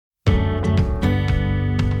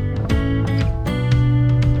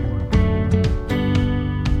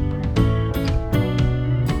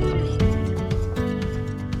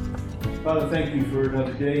Father, thank you for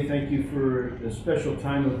another day. Thank you for the special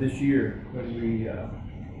time of this year when we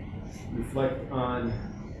reflect on,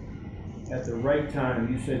 at the right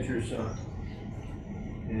time, you sent your Son.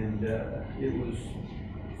 And it was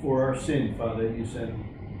for our sin, Father, that you sent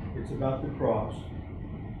him. It's about the cross.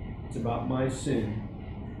 It's about my sin.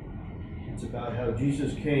 It's about how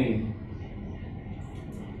Jesus came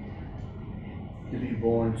to be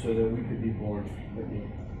born so that we could be born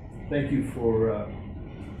again. Thank you for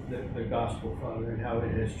the gospel, Father, and how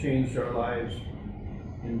it has changed our lives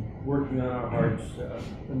and working on our hearts.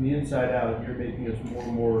 From the inside out, you're making us more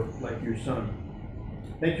and more like your Son.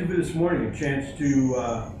 Thank you for this morning, a chance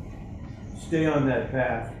to stay on that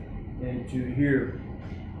path and to hear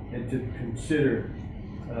and to consider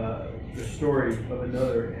the story of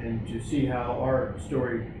another and to see how our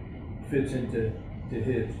story fits into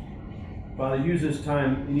his. Father, use this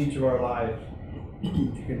time in each of our lives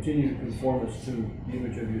to continue to conform us to the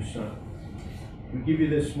image of your Son. We give you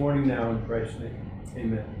this morning now in Christ's name.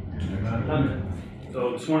 Amen. Amen.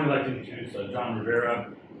 So this morning I'd like to introduce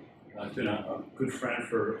Rivera. He's been a good friend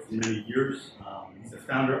for many years. He's the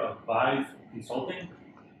founder of Vive Consulting.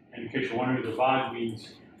 And in case you're wondering, the Vive means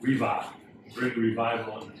revive. Bring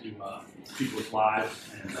revival into people's lives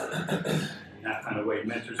and in that kind of way.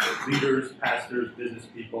 Mentors with leaders, pastors, business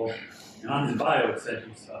people. And on his bio it said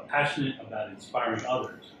he's passionate about inspiring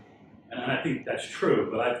others. And I think that's true,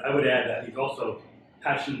 but I would add that he's also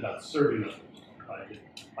passionate about serving others.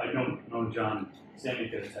 I've known John. Sammy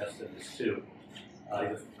could attest to this too.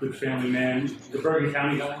 He's a good family man. He's a Bergen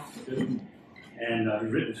County guy, and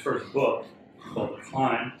he's written his first book called The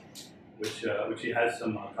Climb, which he has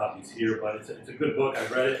some copies here. But it's a good book.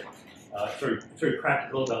 I've read it. It's very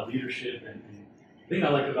practical about leadership, and the thing I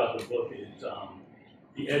like about the book is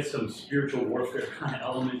he adds some spiritual warfare kind of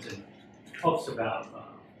elements and talks about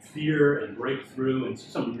fear and breakthrough and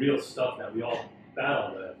some real stuff that we all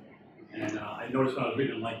battle with. And I noticed when I was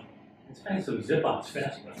reading, I'm like, it's kind some zip-ons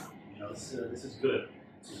fast, but this is good.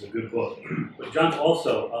 This is a good book. But John's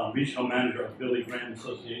also regional manager of Billy Graham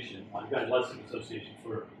Association, God Blessing Association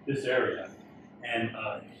for this area. And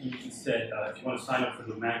he said, if you want to sign up for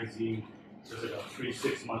the magazine, there's like a free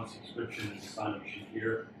 6-month subscription and sign-up sheet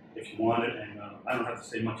here if you want it. And I don't have to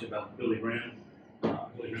say much about Billy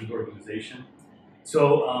Graham's organization.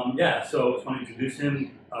 So so I just want to introduce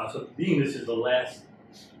him. So being this is the last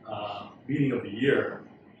meeting of the year,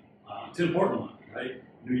 it's an important one, right?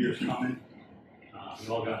 New Year's coming. We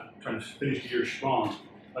all trying to finish the year strong.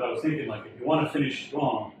 But I was thinking, like, if you want to finish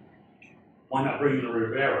strong, why not bring in a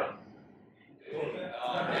Rivera?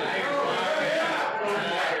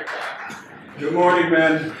 Good morning,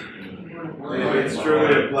 men. It's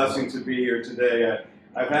truly a blessing to be here today.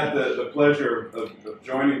 I've had the pleasure of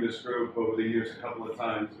joining this group over the years a couple of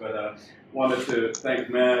times, but wanted to thank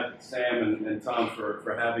Matt, Sam, and Tom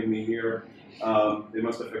for having me here. They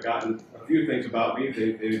must have forgotten a few things about me.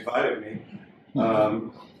 They invited me.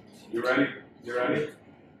 You ready? You ready?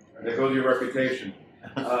 There goes your reputation.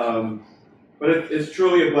 But it's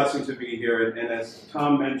truly a blessing to be here. And as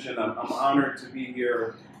Tom mentioned, I'm honored to be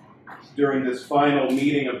here during this final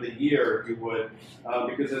meeting of the year, if you would,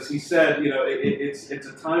 because as he said, it's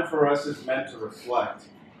a time for us as men to reflect,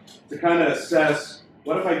 to kind of assess,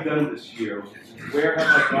 what have I done this year? Where have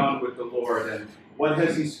I gone with the Lord? And what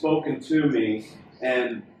has he spoken to me?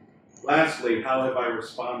 And lastly, how have I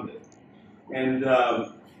responded? And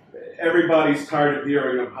everybody's tired of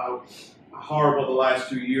hearing of how horrible the last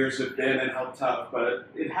 2 years have been and how tough, but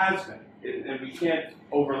it has been, and we can't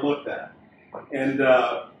overlook that. And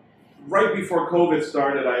right before COVID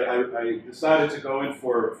started, I decided to go in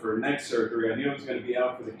for neck surgery. I knew I was going to be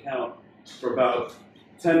out for the count for about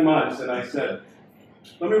 10 months, and I said,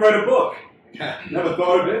 let me write a book. Never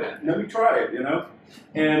thought of it. Let me try it,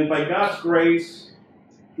 And by God's grace,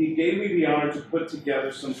 he gave me the honor to put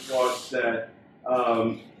together some thoughts that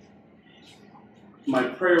my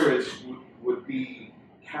prayer is would be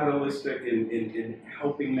catalytic in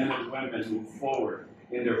helping men and women move forward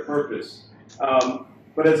in their purpose.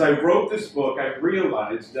 But as I wrote this book, I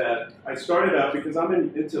realized that I started out because I'm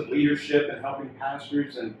into leadership and helping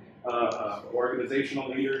pastors and organizational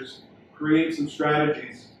leaders create some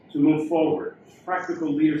strategies to move forward,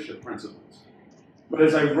 practical leadership principles. But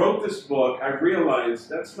as I wrote this book, I realized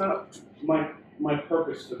that's not my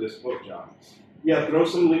purpose for this book, John. Yeah, throw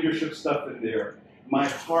some leadership stuff in there. My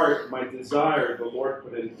heart, my desire, the Lord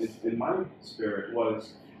put in my spirit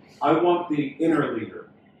was, I want the inner leader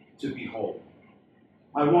to be whole.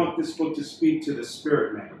 I want this book to speak to the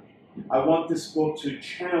spirit man. I want this book to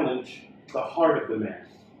challenge the heart of the man.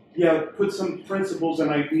 Yeah, put some principles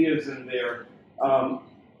and ideas in there,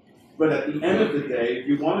 But at the end of the day, if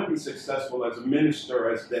you want to be successful as a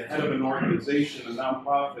minister, as the head of an organization, a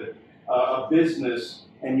nonprofit, a business,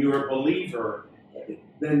 and you're a believer,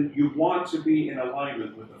 then you want to be in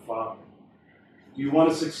alignment with the Father. Do you want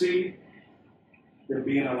to succeed? Then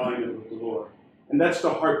be in alignment with the Lord. And that's the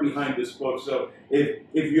heart behind this book. So if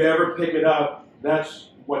you ever pick it up, that's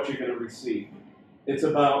what you're going to receive. It's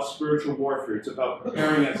about spiritual warfare. It's about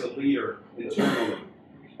preparing as a leader internally.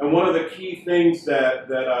 And one of the key things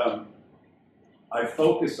that I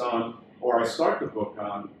focus on, or I start the book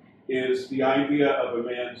on, is the idea of a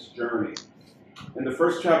man's journey. In the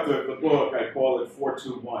first chapter of the book, I call it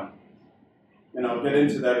 421. And I'll get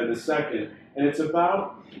into that in a second. And it's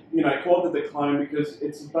about, I called it the climb because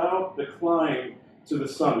it's about the climb to the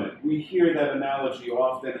summit. We hear that analogy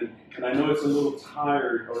often, and I know it's a little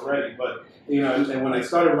tired already, but, and when I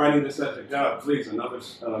started writing this, I said, God, please, another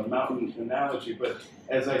mountain analogy. But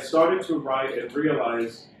as I started to write and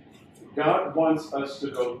realize God wants us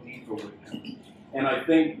to go deeper with Him. And I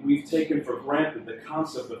think we've taken for granted the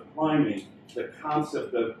concept of climbing, the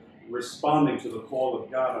concept of responding to the call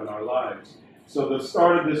of God in our lives. So the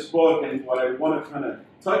start of this book, and what I want to kind of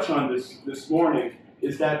touch on this morning,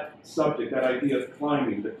 is that subject, that idea of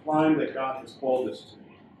climbing, the climb that God has called us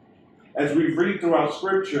to. As we read throughout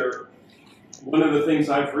Scripture, one of the things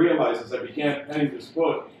I've realized as I began penning this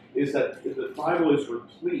book is that the Bible is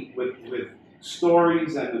replete with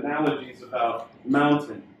stories and analogies about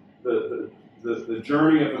mountain, the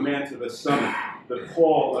journey of a man to the summit, the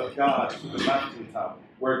call of God to the mountaintop,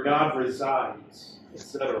 where God resides,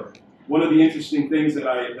 etc. One of the interesting things that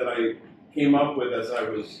I came up with as I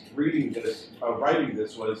was writing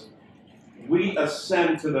this was, we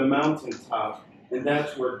ascend to the mountaintop, and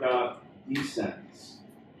that's where God descends.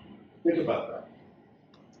 Think about that.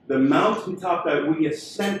 The mountaintop that we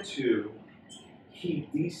ascend to, He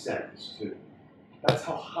descends to. That's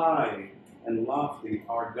how high and lofty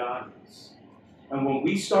our God is. And when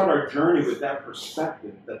we start our journey with that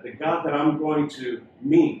perspective, that the God that I'm going to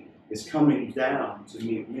meet is coming down to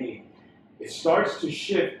meet me, it starts to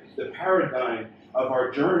shift the paradigm of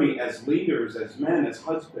our journey as leaders, as men, as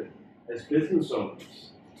husbands, as business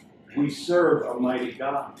owners. We serve a mighty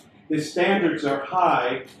God. His standards are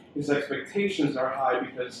high, His expectations are high,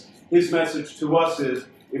 because His message to us is,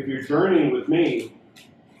 if you're journeying with me,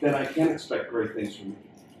 then I can't expect great things from you,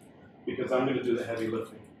 because I'm going to do the heavy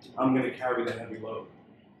lifting. I'm going to carry the heavy load.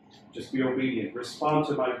 Just be obedient. Respond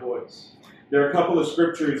to my voice. There are a couple of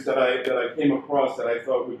scriptures that I came across that I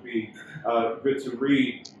thought would be good to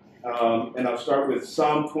read. And I'll start with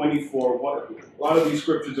Psalm 24. A lot of these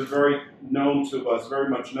scriptures are very known to us, very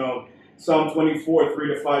much known. Psalm 24,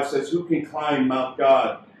 3-5 says, who can climb Mount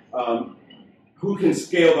God? Who can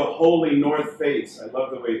scale the holy north face? I love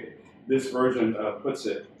the way this version puts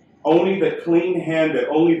it. Only the clean-handed,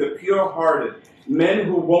 only the pure-hearted, men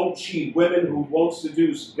who won't cheat, women who won't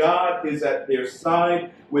seduce. God is at their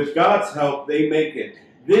side. With God's help, they make it.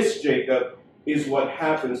 This, Jacob, is what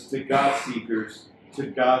happens to God seekers, to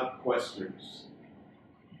God questers.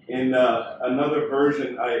 In another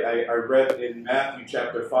version I read in Matthew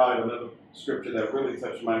chapter 5, another scripture that really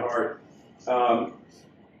touched my heart. And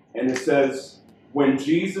it says, when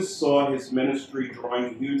Jesus saw His ministry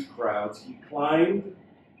drawing huge crowds, He climbed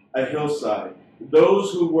a hillside.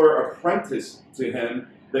 Those who were apprenticed to Him,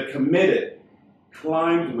 the committed,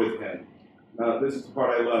 climbed with Him. Now, this is the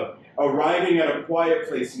part I love. Arriving at a quiet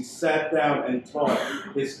place, He sat down and taught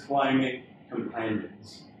His climbing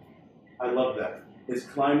companions. I love that. His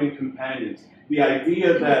climbing companions. The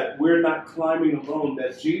idea that we're not climbing alone,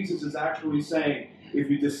 that Jesus is actually saying, if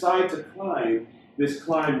you decide to climb, this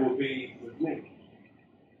climb will be with me.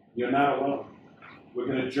 You're not alone. We're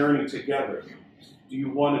going to journey together. Do you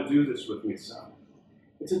want to do this with me, son?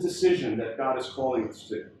 It's a decision that God is calling us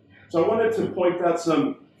to. So I wanted to point out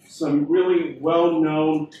some really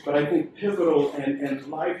well-known, but I think pivotal and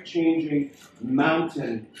life-changing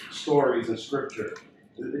mountain stories in Scripture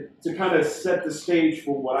to kind of set the stage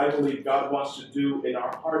for what I believe God wants to do in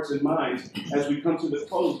our hearts and minds as we come to the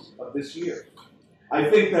close of this year. I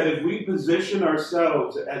think that if we position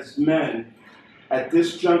ourselves as men at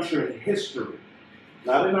this juncture in history,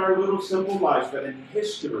 not in our little simple lives, but in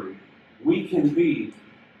history, we can be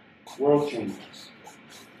world changers.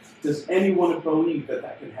 Does anyone believe that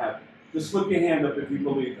that can happen? Just slip your hand up if you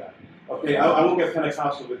believe that. Okay, I won't get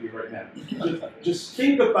Pentecostal with you right now. Just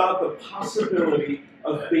think about the possibility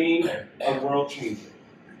of being a world changer.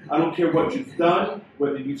 I don't care what you've done,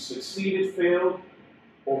 whether you've succeeded, failed,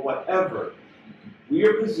 or whatever. We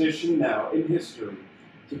are positioned now in history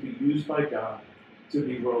to be used by God to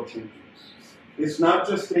be world changers. It's not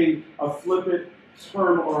just a flippant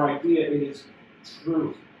term or idea, it is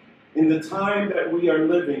true. In the time that we are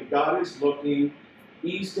living, God is looking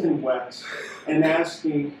east and west and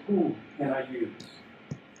asking, who can I use?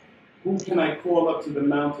 Who can I call up to the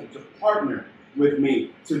mountain to partner with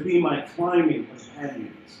me, to be my climbing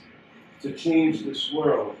companions, to change this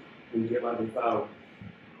world in the 11th hour?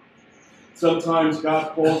 Sometimes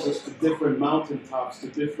God calls us to different mountaintops, to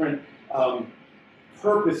different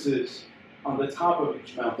purposes on the top of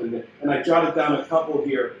each mountain. And I jotted down a couple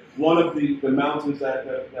here. One of the mountains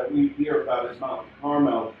that we hear about is Mount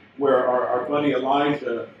Carmel, where our buddy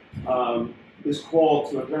Elijah is called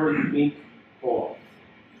to a very unique call.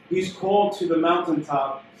 He's called to the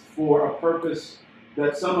mountaintop for a purpose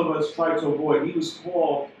that some of us try to avoid. He was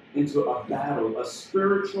called into a battle, a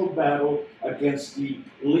spiritual battle against the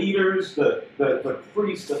leaders, the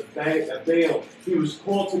priests of Baal. He was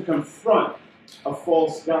called to confront a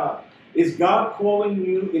false god. Is God calling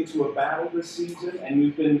you into a battle this season and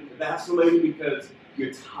you've been vacillating because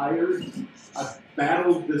you're tired? I've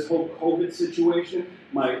battled this whole COVID situation.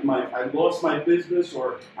 I lost my business,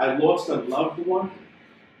 or I lost a loved one.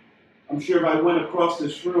 I'm sure if I went across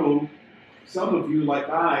this room, some of you, like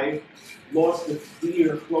I, lost a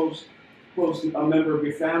dear, close a member of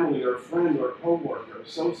your family, or a friend, or a co-worker, or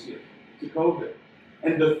associate to COVID.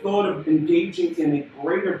 And the thought of engaging in a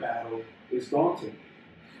greater battle is daunting.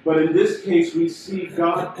 But in this case, we see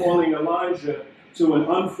God calling Elijah to an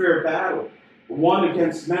unfair battle, one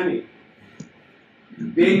against many.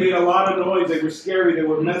 They made a lot of noise, they were scary, they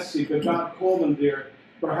were messy, but God called them there.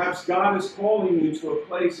 Perhaps God is calling you to a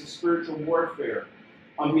place of spiritual warfare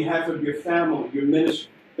on behalf of your family, your ministry,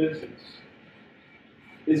 business.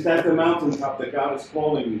 Is that the mountaintop that God is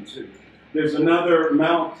calling you to? There's another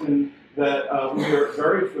mountain that we are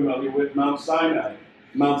very familiar with, Mount Sinai.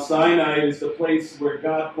 Mount Sinai is the place where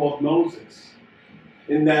God called Moses.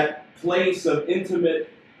 In that place of intimate,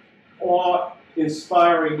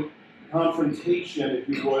 awe-inspiring confrontation, if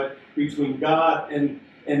you would, between God and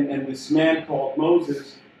this man called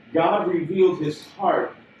Moses, God revealed his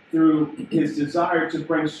heart through his desire to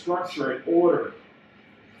bring structure and order,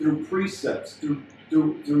 through precepts, through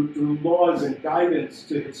laws and guidance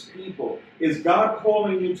to his people. Is God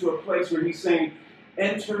calling you to a place where he's saying,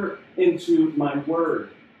 enter into my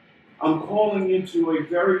word? I'm calling you to a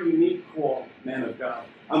very unique call, man of God.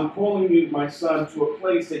 I'm calling you, my son, to a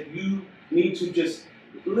place that you need to just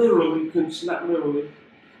literally, not literally,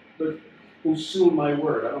 but consume my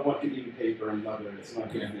word. I don't want you to eat paper and leather. It's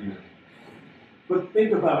not good for you. But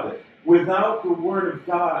think about it. Without the word of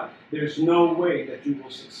God, there's no way that you will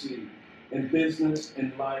succeed in business,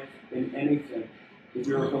 in life, in anything. If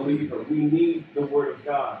you're a believer, we need the word of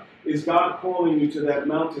God. Is God calling you to that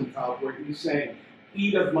mountaintop where he's saying,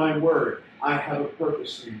 eat of my word, I have a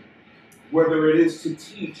purpose for you? Whether it is to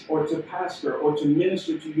teach or to pastor or to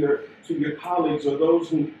minister to your colleagues or those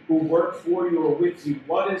who work for you or with you,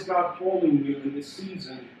 what is God calling you in this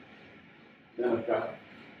season, man of God?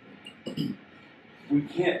 We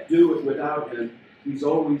can't do it without him. He's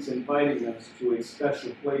always inviting us to a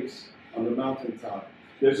special place on the mountaintop.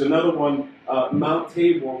 There's another one, Mount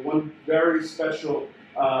Tabor, one very special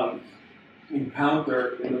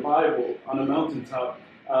encounter in the Bible on a mountaintop.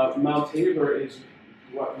 Mount Tabor is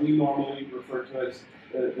what we normally refer to as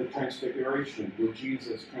the transfiguration, where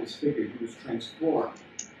Jesus transfigured, he was transformed.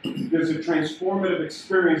 There's a transformative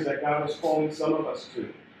experience that God is calling some of us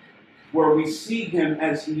to, where we see him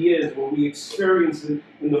as he is, where we experience him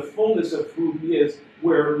in the fullness of who he is,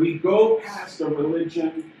 where we go past the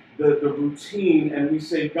religion, the routine, and we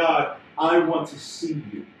say, God, I want to see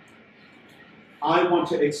you. I want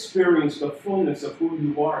to experience the fullness of who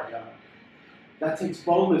you are, God. That takes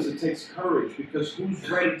boldness, it takes courage, because who's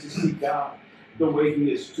ready to see God the way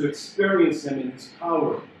he is, to experience him in his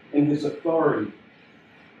power, in his authority,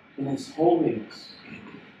 in his holiness?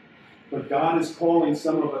 But God is calling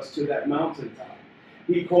some of us to that mountaintop.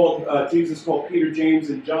 Jesus called Peter, James,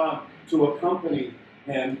 and John to accompany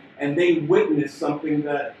him, and they witnessed something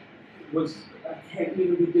that I can't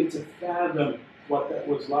even begin to fathom what that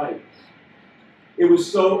was like. It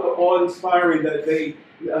was so awe-inspiring that they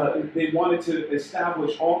wanted to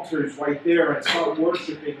establish altars right there and start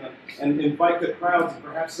worshiping and invite the crowds and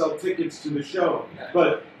perhaps sell tickets to the show.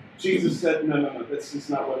 But Jesus said, no, this is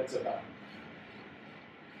not what it's about.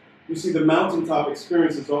 You see, the mountaintop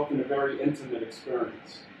experience is often a very intimate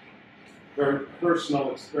experience, very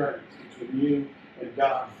personal experience between you and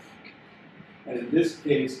God. And in this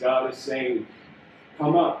case, God is saying,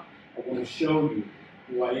 come up, I want to show you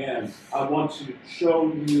who I am. I want to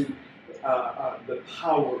show you the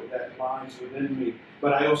power that lies within me,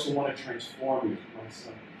 but I also want to transform you, my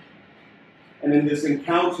son. And in this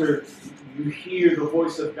encounter, you hear the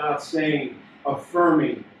voice of God saying,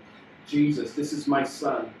 affirming, Jesus, this is my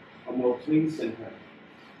son. I'm well pleased in him.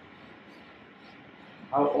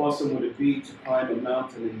 How awesome would it be to climb a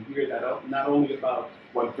mountain and hear that, not only about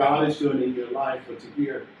what God is doing in your life, but to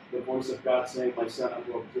hear the voice of God saying, my son,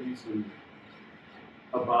 I'm well pleased in you.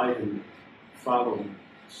 Abide in me. Follow me.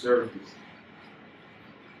 Serve me.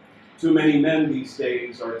 Too many men these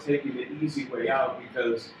days are taking the easy way out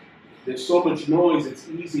because there's so much noise, it's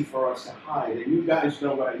easy for us to hide. And you guys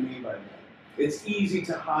know what I mean by that. It's easy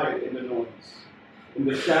to hide in the noise, in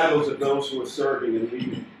the shadows of those who are serving and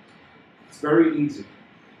leading. It's very easy.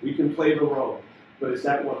 We can play the role, but is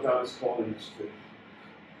that what God is calling us to?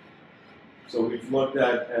 So we've looked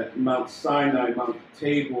at Mount Sinai, Mount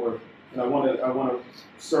Tabor, and I want to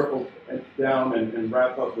circle down and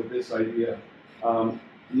wrap up with this idea.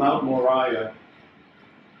 Mount Moriah,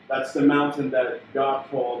 that's the mountain that God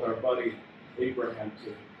called our buddy Abraham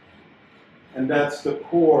to. And that's the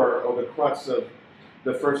core or the crux of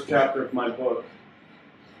the first chapter of my book.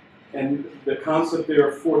 And the concept there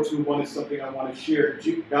of 421 is something I want to share.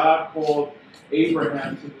 God called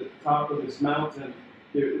Abraham to the top of this mountain.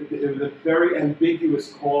 It was a very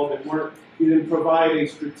ambiguous call. He didn't provide a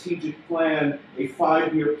strategic plan, a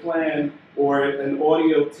 5-year plan, or an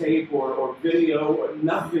audio tape or video, or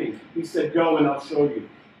nothing. He said, go and I'll show you.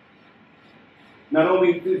 Not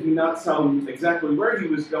only did he not tell him exactly where he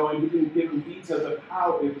was going, he didn't give him details of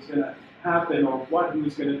how it was going to happen or what he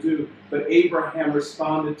was going to do, but Abraham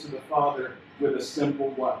responded to the Father with a simple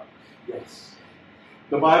what? Yes.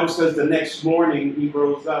 The Bible says the next morning he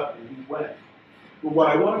rose up and he went. But what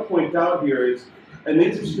I want to point out here is an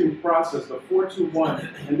interesting process, the 421,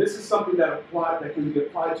 and this is something that can be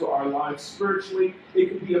applied to our lives spiritually. It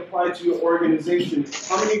can be applied to your organization.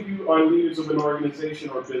 How many of you are leaders of an organization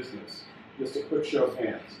or business? Just a quick show of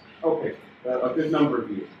hands. Okay, a good number of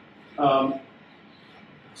you.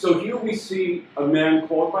 So here we see a man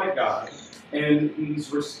called by God, and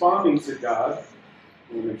he's responding to God.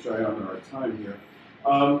 Let me make sure I honor our time here.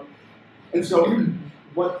 And so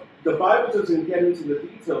what the Bible doesn't get into the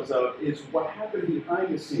details of is what happened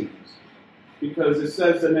behind the scenes. Because it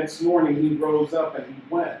says the next morning he rose up and he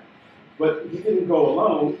went. But he didn't go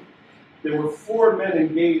alone. There were 4 men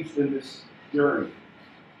engaged in this journey.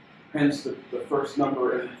 Hence the first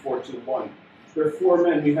number in 421. There are 4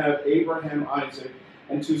 men. We have Abraham, Isaac,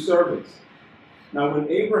 and 2 servants. Now when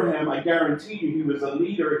Abraham, I guarantee you, he was a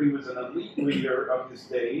leader, he was an elite leader of his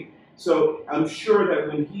day. So I'm sure that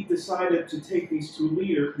when he decided to take these 2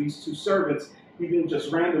 leaders, these 2 servants, he didn't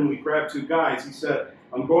just randomly grab 2 guys. He said,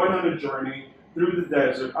 I'm going on a journey through the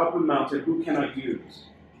desert, up a mountain, who can I use?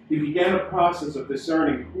 He began a process of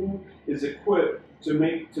discerning who is equipped to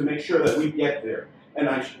make sure that we get there. And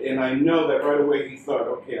I know that right away he thought,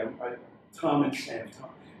 okay, Tom and Sam.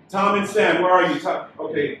 Tom and Sam, where are you? Tom,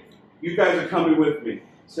 okay, you guys are coming with me.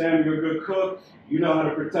 Sam, you're a good cook. You know how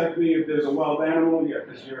to protect me if there's a wild animal. Yeah,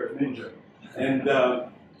 because you're a ninja. And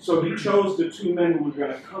so he chose the 2 men who were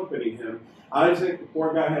going to accompany him. Isaac, the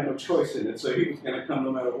poor guy, had no choice in it, so he was going to come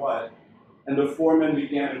no matter what. And the 4 men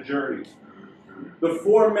began a journey. The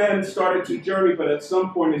 4 men started to journey, but at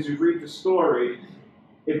some point, as you read the story,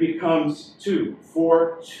 it becomes 2,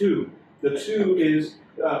 4, 2. The 2 is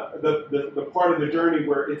the part of the journey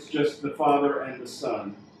where it's just the father and the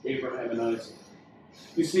son, Abraham and Isaac.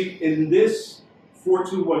 You see, in this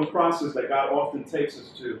 421 process that God often takes us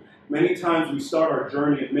to, many times we start our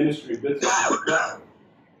journey in ministry and business with God.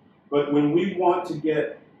 But when we want to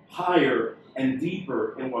get higher and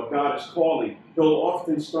deeper in what God is calling, He'll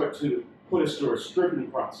often start to put us through a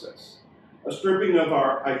stripping process. A stripping of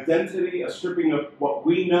our identity, a stripping of what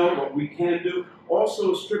we know, what we can do,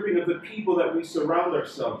 also a stripping of the people that we surround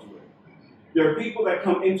ourselves with. There are people that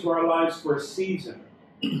come into our lives for a season.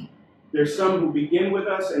 There's some who begin with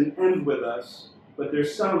us and end with us, but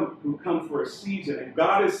there's some who come for a season. And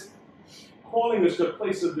God is calling us to a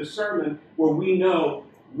place of discernment where we know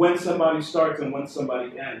when somebody starts and when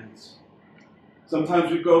somebody ends.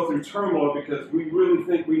 Sometimes we go through turmoil because we really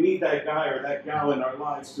think we need that guy or that gal in our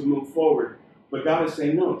lives to move forward. But God is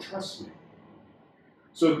saying, no, trust me.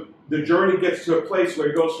 So the journey gets to a place where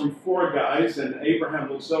it goes from 4 guys, and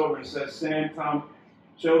Abraham looks over and says, Sam, Tom,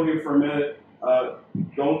 chill here for a minute.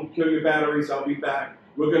 Don't kill your batteries. I'll be back.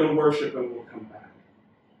 We're going to worship and we'll come back.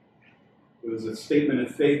 There was a statement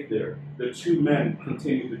of faith there. The 2 men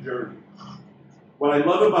continued the journey. What I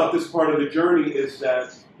love about this part of the journey is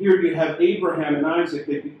that here you have Abraham and Isaac.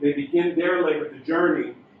 They begin their leg of the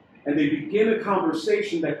journey, and they begin a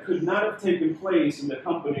conversation that could not have taken place in the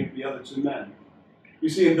company of the other 2 men. You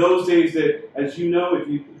see, in those days, that, as you know, if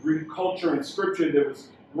you read culture and scripture, there was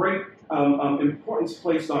great importance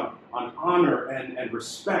placed on on honor and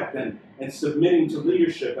respect and submitting to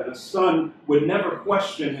leadership. And a son would never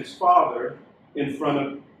question his father in front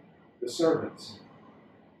of the servants.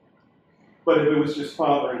 But if it was just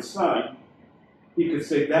father and son, he could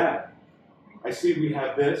say, Dad, I see we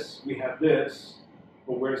have this,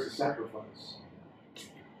 but where's the sacrifice?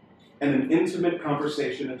 And an intimate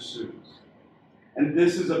conversation ensues. And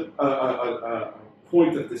this is a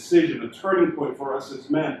point of decision, a turning point for us as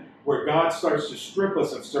men, where God starts to strip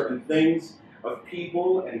us of certain things, of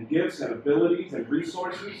people and gifts and abilities and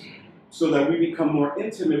resources, so that we become more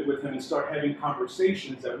intimate with him and start having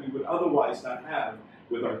conversations that we would otherwise not have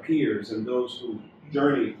with our peers and those who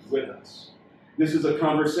journey with us. This is a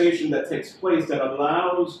conversation that takes place that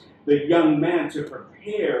allows the young man to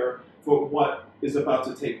prepare for what is about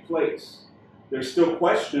to take place. There's still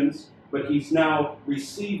questions, but he's now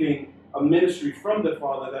receiving a ministry from the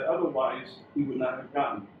father that otherwise he would not have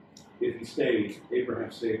gotten if he stayed.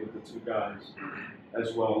 Abraham stayed with the two guys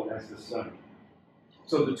as well as the son.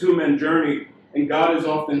 So the two men journey, and God is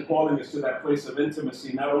often calling us to that place of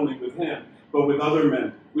intimacy, not only with him, but with other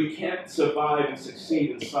men. We can't survive and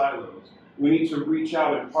succeed in silos. We need to reach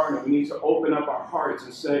out and partner. We need to open up our hearts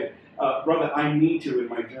and say, brother, I need you in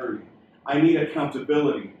my journey. I need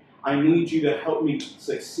accountability. I need you to help me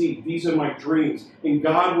succeed. These are my dreams. And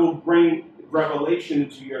God will bring revelation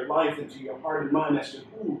into your life, into your heart and mind as to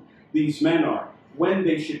who these men are, when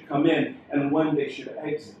they should come in, and when they should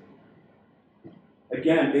exit.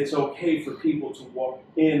 Again, it's okay for people to walk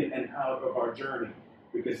in and out of our journey,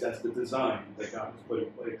 because that's the design that God has put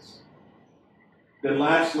in place. Then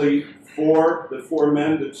lastly, the four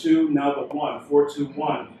men, the two, now the one, 4, 2,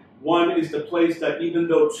 1. One is the place that even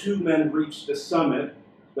though two men reached the summit,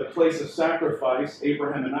 the place of sacrifice,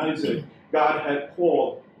 Abraham and Isaac, God had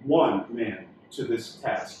called one man to this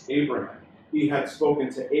task, Abraham. He had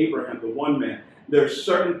spoken to Abraham, the one man. There are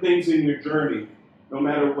certain things in your journey, no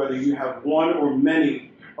matter whether you have one or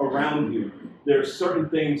many around you, there are certain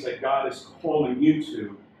things that God is calling you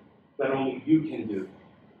to that only you can do.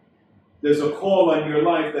 There's a call on your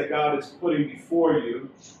life that God is putting before you.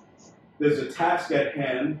 There's a task at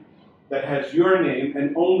hand that has your name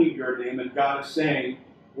and only your name, and God is saying,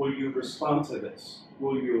 will you respond to this?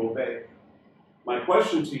 Will you obey? My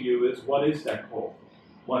question to you is, what is that call?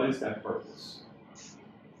 What is that purpose?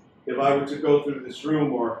 If I were to go through this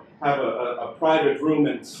room or have a private room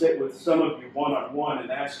and sit with some of you one-on-one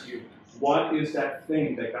and ask you, what is that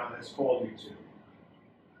thing that God has called you to?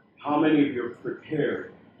 How many of you are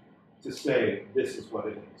prepared to say, this is what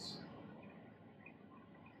it is?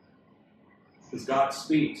 As God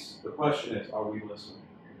speaks, the question is, are we listening?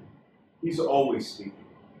 He's always speaking.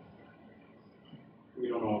 We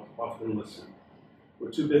don't often listen.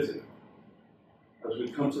 We're too busy. As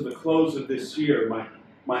we come to the close of this year,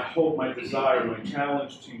 my hope, my desire, my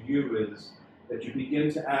challenge to you is that you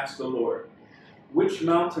begin to ask the Lord, which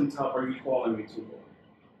mountaintop are you calling me to, Lord?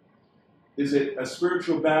 Is it a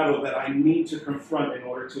spiritual battle that I need to confront in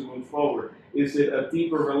order to move forward? Is it a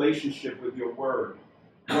deeper relationship with your word?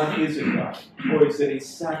 What is it, God? Or is it a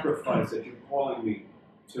sacrifice that you're calling me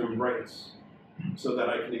to embrace so that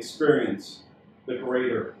I can experience the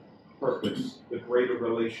greater purpose, the greater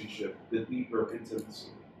relationship, the deeper intimacy?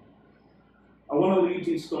 I want to leave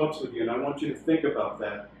these thoughts with you, and I want you to think about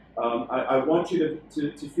that. I want you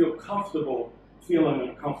to feel comfortable feeling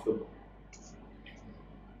uncomfortable.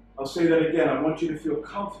 I'll say that again. I want you to feel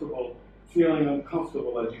comfortable feeling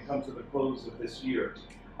uncomfortable as you come to the close of this year.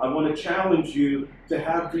 I want to challenge you to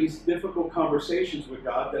have these difficult conversations with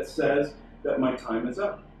God that says that my time is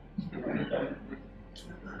up.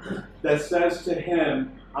 That says to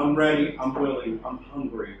him, I'm ready, I'm willing, I'm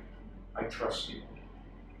hungry, I trust you.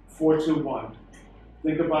 4, 2, 1.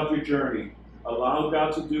 Think about your journey. Allow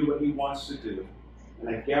God to do what he wants to do. And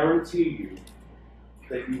I guarantee you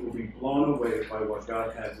that you will be blown away by what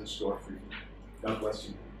God has in store for you. God bless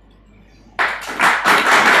you.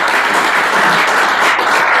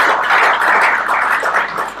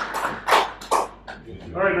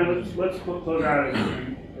 All right, now let's close out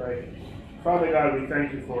and pray. Father God, we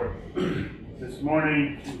thank you for this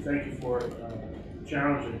morning. We thank you for the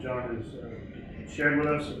challenge that John has shared with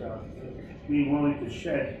us about being willing to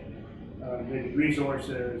shed maybe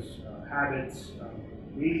resources, habits,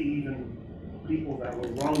 maybe even people that we're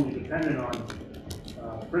wrongly dependent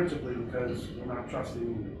on, principally because we're not trusting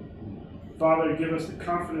you. Father, give us the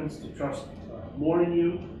confidence to trust more in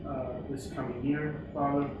you this coming year,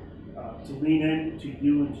 Father, to lean in to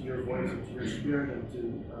you and to your voice and to your spirit, and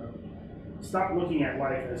to stop looking at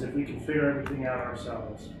life as if we can figure everything out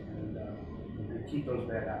ourselves and keep those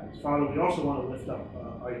bad habits. Father, we also want to lift up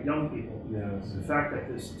our young people. Yes. The fact that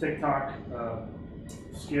this TikTok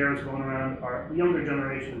scares going around. Our younger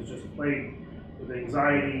generation is just plagued with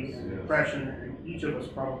anxiety and depression, and each of us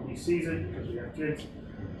probably sees it because we have kids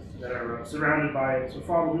that are surrounded by it. So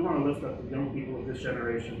Father, we want to lift up the young people of this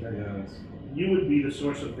generation, that you would be the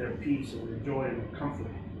source of their peace and their joy and their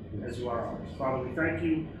comfort as you are ours. Father, we thank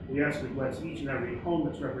you. We ask you to bless each and every home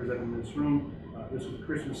that's represented in this room. This is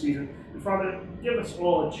Christmas season. And Father, give us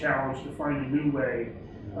all a challenge to find a new way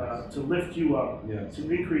to lift you up,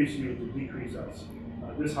 to increase you, to decrease us.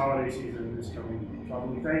 This holiday season, this coming week. Father,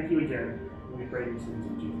 we thank you again, and we pray these things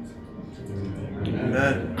in Jesus' name.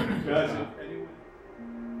 Amen. Guys,